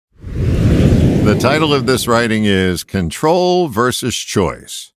title of this writing is Control versus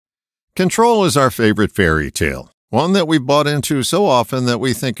Choice. Control is our favorite fairy tale, one that we've bought into so often that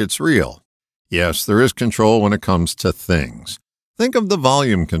we think it's real. Yes, there is control when it comes to things. Think of the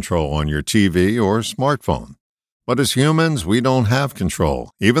volume control on your TV or smartphone. But as humans, we don't have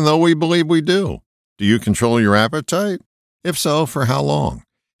control, even though we believe we do. Do you control your appetite? If so, for how long?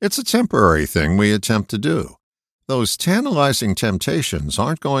 It's a temporary thing we attempt to do. Those tantalizing temptations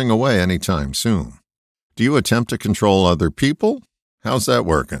aren't going away anytime soon. Do you attempt to control other people? How's that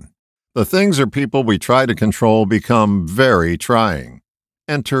working? The things or people we try to control become very trying.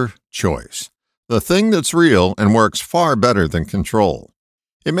 Enter choice, the thing that's real and works far better than control.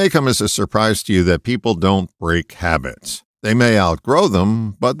 It may come as a surprise to you that people don't break habits. They may outgrow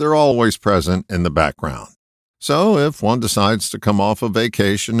them, but they're always present in the background. So if one decides to come off a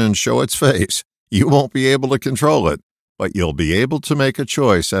vacation and show its face, you won't be able to control it, but you'll be able to make a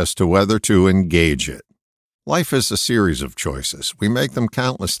choice as to whether to engage it. Life is a series of choices. We make them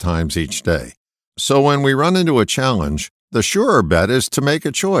countless times each day. So when we run into a challenge, the surer bet is to make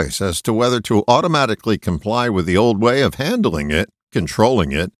a choice as to whether to automatically comply with the old way of handling it,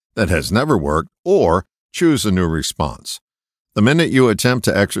 controlling it, that has never worked, or choose a new response. The minute you attempt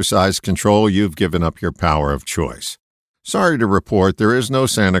to exercise control, you've given up your power of choice. Sorry to report, there is no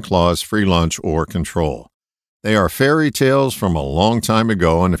Santa Claus, free lunch, or control. They are fairy tales from a long time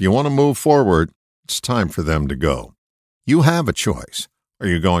ago, and if you want to move forward, it's time for them to go. You have a choice. Are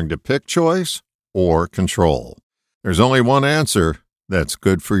you going to pick choice or control? There's only one answer that's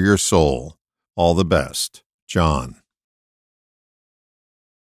good for your soul. All the best, John.